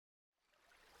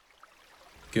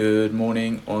Good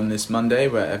morning on this Monday,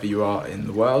 wherever you are in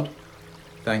the world.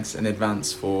 Thanks in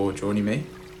advance for joining me.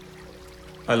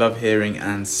 I love hearing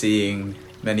and seeing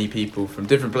many people from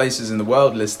different places in the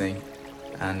world listening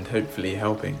and hopefully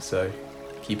helping. So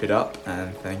keep it up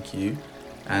and thank you.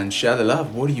 And share the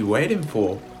love. What are you waiting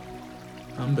for?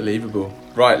 Unbelievable.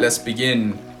 Right, let's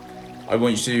begin. I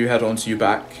want you to head onto your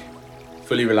back,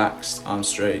 fully relaxed, arms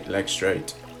straight, legs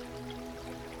straight.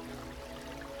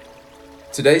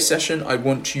 Today's session, I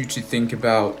want you to think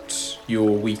about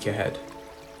your week ahead.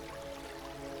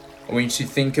 I want you to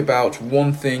think about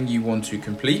one thing you want to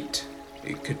complete.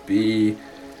 It could be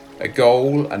a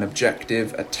goal, an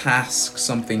objective, a task,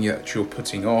 something that you're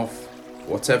putting off,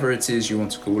 whatever it is you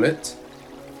want to call it.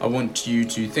 I want you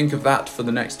to think of that for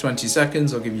the next 20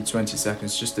 seconds. I'll give you 20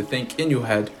 seconds just to think in your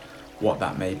head what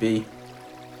that may be.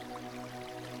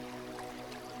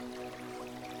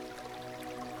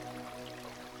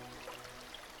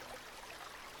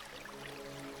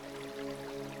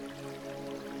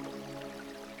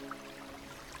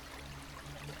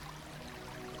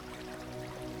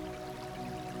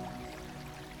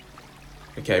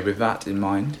 Okay, with that in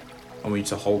mind, I want you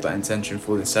to hold that intention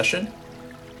for this session.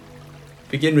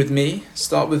 Begin with me.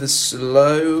 Start with a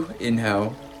slow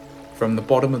inhale from the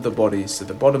bottom of the body, so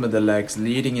the bottom of the legs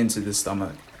leading into the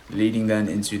stomach, leading then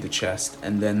into the chest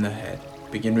and then the head.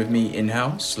 Begin with me.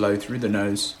 Inhale, slow through the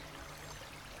nose.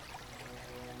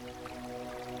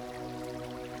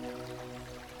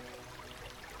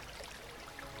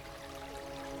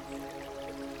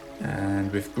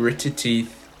 And with gritted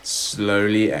teeth,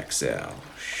 slowly exhale.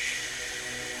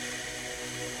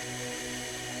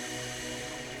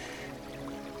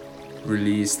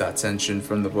 Release that tension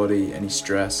from the body, any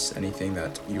stress, anything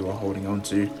that you are holding on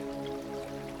to.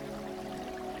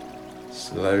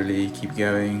 Slowly keep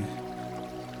going.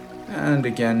 And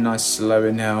again, nice slow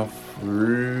inhale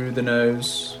through the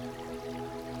nose.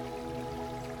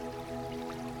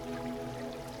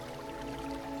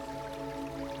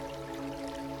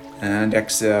 And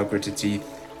exhale, gritted teeth.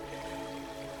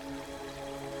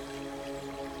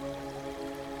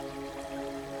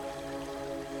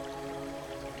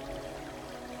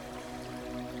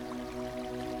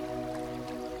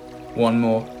 One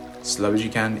more, slow as you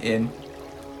can, in.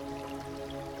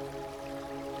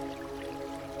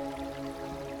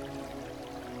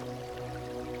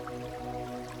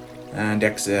 And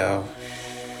exhale.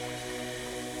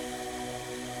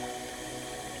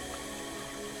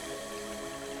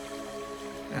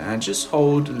 And just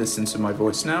hold, listen to my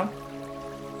voice now.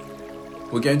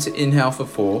 We're going to inhale for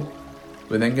 4.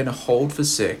 We're then going to hold for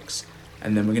 6.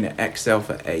 And then we're going to exhale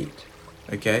for 8.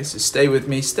 Okay, so stay with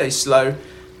me, stay slow.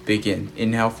 Begin.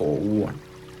 Inhale for 1,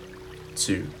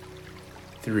 2,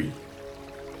 3,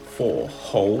 4.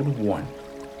 Hold 1,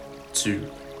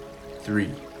 2, 3,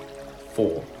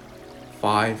 4,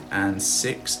 5, and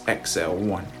 6. Exhale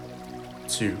 1,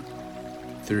 2,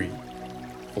 3,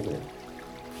 4,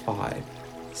 5,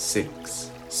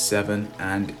 6, 7,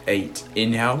 and 8.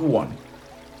 Inhale 1,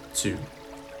 2,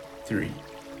 3,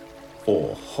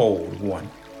 4. Hold 1,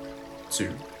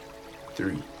 2,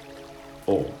 3,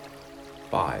 4,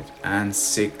 5, and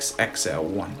 6. Exhale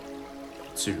 1,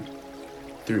 2,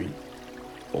 3,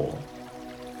 4,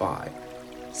 5,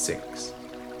 6,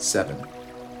 7,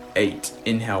 8.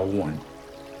 Inhale 1,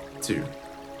 2,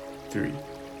 3,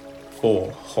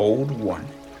 4. Hold 1,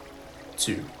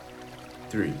 2,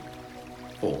 3,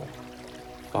 4,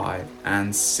 5,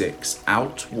 and 6.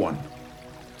 Out 1,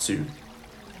 2,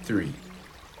 3,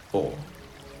 4,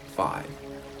 5,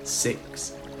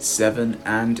 6, 7,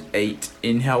 and 8.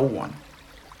 Inhale 1,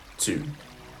 2,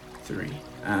 3,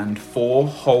 and 4.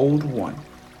 Hold 1,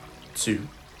 2,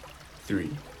 3,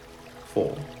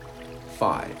 4,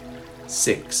 5,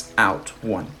 6. Out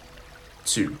 1,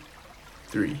 2,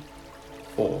 3,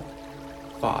 4,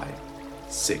 5,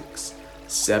 6,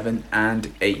 7,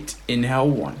 and 8. Inhale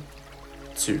 1,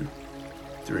 2,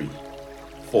 3,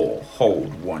 4.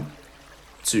 Hold 1,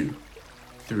 2,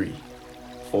 3,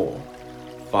 4,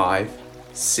 5,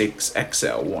 6.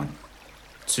 Exhale 1,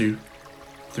 2,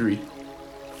 3,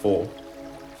 4,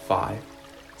 5,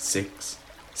 6,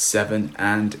 7,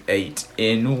 and 8.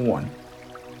 In 1,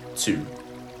 2,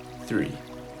 3,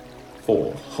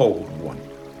 4. Hold 1,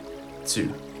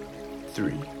 2,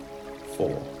 3,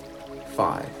 4,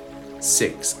 5,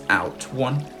 6. Out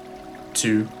 1,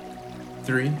 2,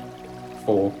 3,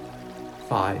 4,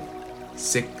 5,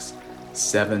 6,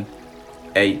 7,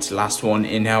 8. Last one.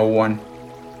 Inhale 1,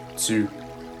 2,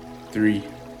 3,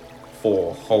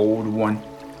 4. Hold 1,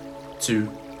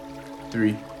 2,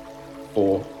 3,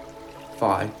 4,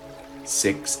 5,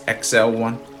 6. Exhale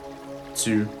 1,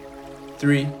 2,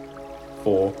 3,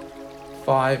 4,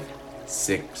 5,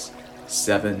 6,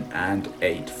 7, and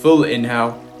 8. Full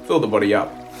inhale, fill the body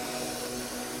up.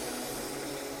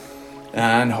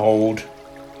 And hold,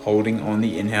 holding on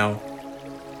the inhale.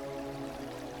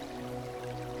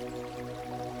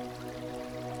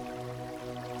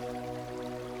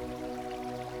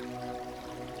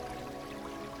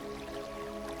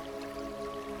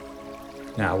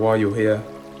 Now, while you're here,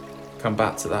 come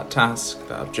back to that task,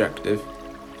 that objective,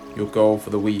 your goal for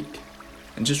the week,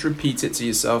 and just repeat it to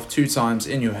yourself 2 times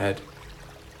in your head.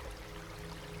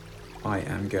 I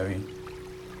am going.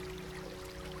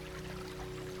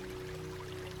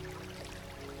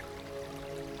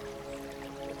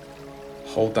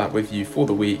 Hold that with you for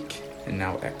the week, and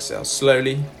now exhale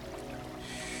slowly.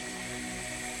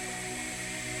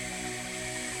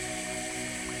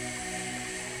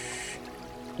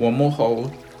 One more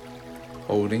hold,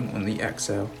 holding on the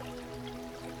exhale.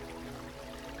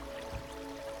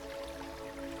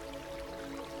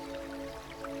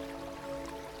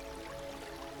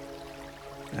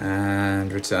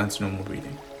 And return to normal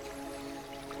breathing.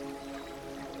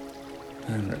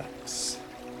 And relax.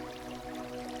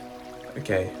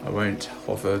 Okay, I won't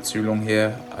hover too long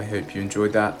here. I hope you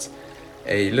enjoyed that.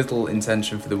 A little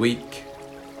intention for the week.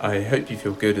 I hope you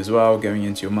feel good as well going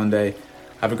into your Monday.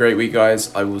 Have a great week,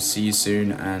 guys. I will see you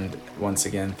soon. And once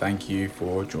again, thank you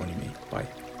for joining me. Bye.